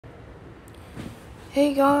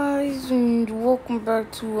Hey guys, and welcome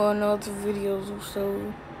back to another video.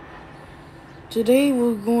 So today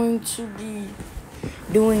we're going to be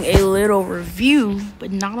doing a little review,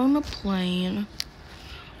 but not on the plane,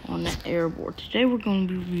 on the airport. Today we're going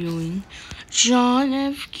to be reviewing John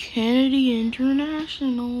F. Kennedy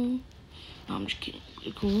International. No, I'm just kidding.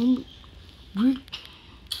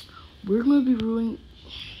 We're going to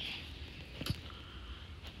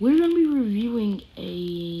be reviewing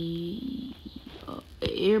a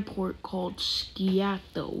airport called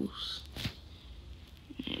Skiathos.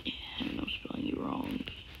 I'm spelling it wrong.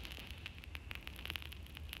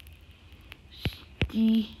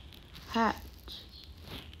 Hat.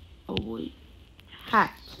 Oh wait,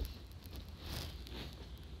 hat.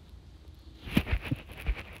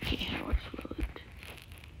 Okay, how do I spell it?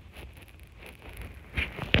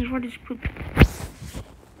 That's why I just put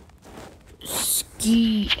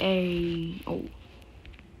Skia.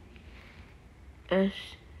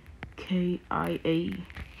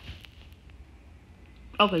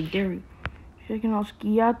 Okay, there we go. Checking out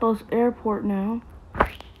Skiathos Airport now.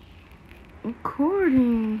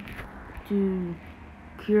 According to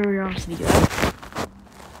Curiosity, that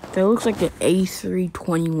looks like an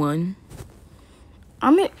a321.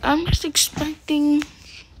 I'm just expecting.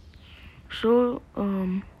 So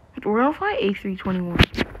we're gonna fly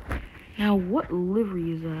a321. Now, what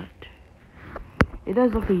livery is that? It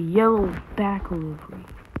has like a yellow back livery.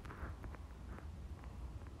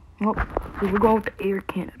 Oh, so we're going with the Air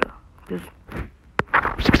Canada. So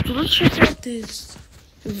let's check out this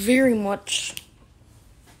very much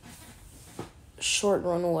short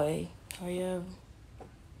runway. I have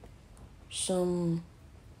some,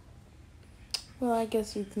 well, I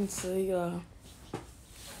guess you can say, I'm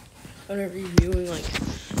reviewing, like,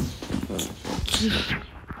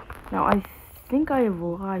 now I think I have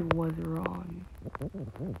live weather on.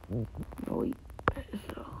 No, wait,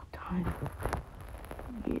 it's all time.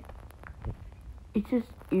 Yeah. It's just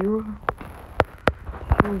era.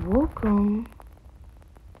 So welcome.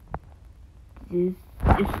 This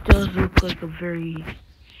does look like a very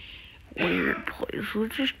weird place.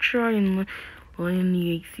 Let's just try and land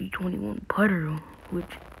the a321 putter,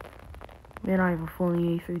 which, man, I haven't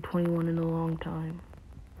flown the a321 in a long time.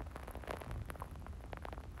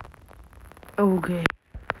 Okay.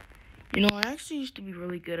 You know, I actually used to be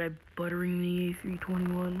really good at buttering the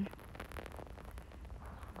a321.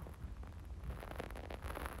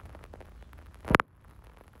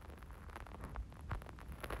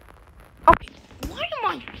 Okay, why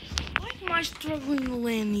am I struggling to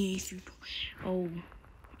land the a321? Oh,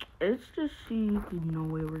 let's just see if you know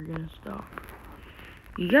where we're gonna stop.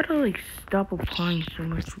 You gotta, like, stop applying so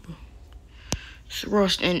much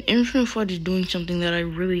thrust, and Infinite Flight is doing something that I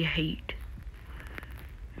really hate.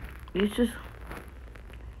 It's just...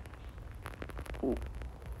 Oh.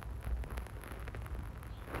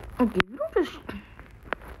 Okay, we don't just...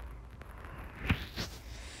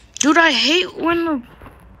 Dude, I hate when the...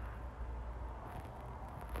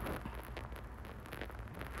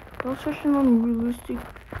 That's such an unrealistic...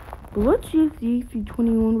 But let's see if the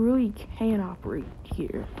a321 really can operate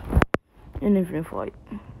here in Infinite Flight.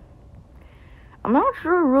 I'm not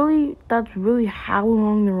sure really that's really how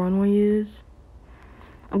long the runway is.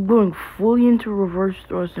 I'm going fully into reverse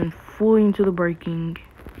thrust and fully into the braking.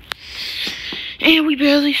 And we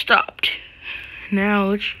barely stopped. Now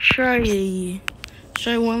let's try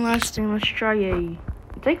one last thing. Let's try a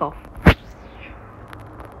takeoff.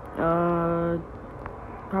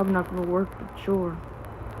 Probably not gonna work, but sure.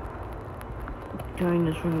 Trying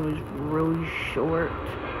this one was really short.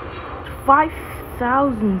 It's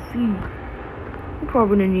 5,000 feet. We're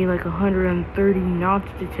probably gonna need like 130 knots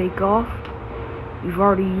to take off. We've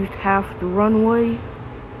already used half the runway.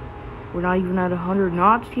 We're not even at 100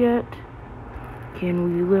 knots yet. Can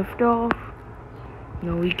we lift off?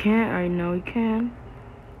 No, we can't. I know we can.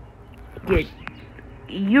 Yeah,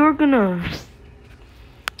 you're gonna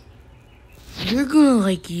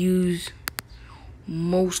like use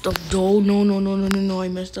most of the... No, I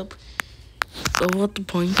messed up. Oh, what the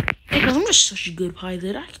point? Hey guys, I'm just such a good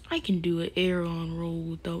pilot. I can do an air on roll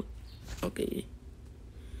without... Okay.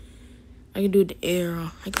 I can do the air.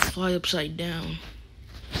 I can fly upside down.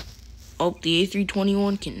 Oh, the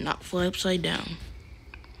a321 cannot fly upside down.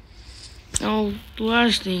 Now, the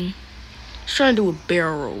last thing, let's try to do a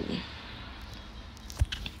barrel roll.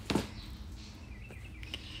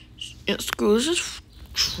 Yeah, screw, let's just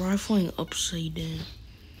try flying upside down.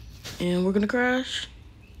 And we're gonna crash.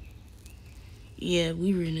 Yeah,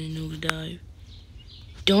 we were in a nosedive.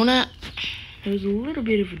 There's a little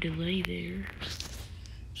bit of a delay there.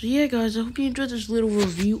 So yeah, guys, I hope you enjoyed this little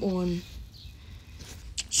review on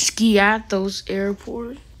Seattle's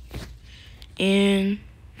airport. And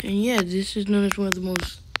yeah, this is known as one of the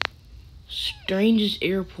most strangest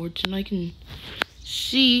airports, and I can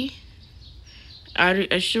see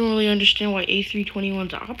I still don't really understand why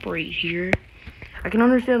A321s operate here. I can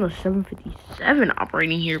understand the 757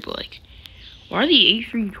 operating here, but like, why the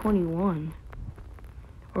A321?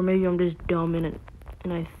 Or maybe I'm just dumb and it's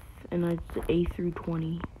the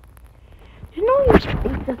A320. There's no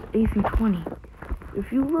that's A320. If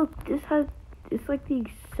you look, it's like the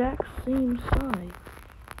exact same size.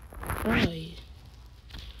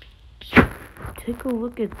 Take a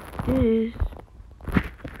look at this,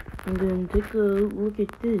 and then take a look at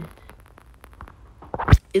this.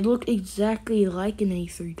 It looked exactly like an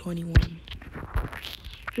A321.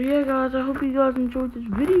 So yeah, guys, I hope you guys enjoyed this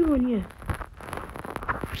video, and yeah.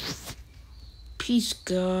 Peace,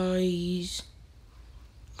 guys.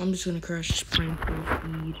 I'm just gonna crash this plane full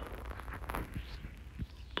speed.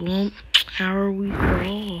 Blump, how are we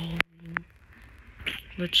falling?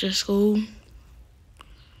 Let's just go.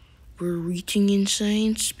 We're reaching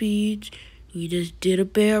insane speeds. We just did a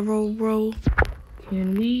barrel roll.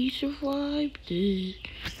 Can we survive this?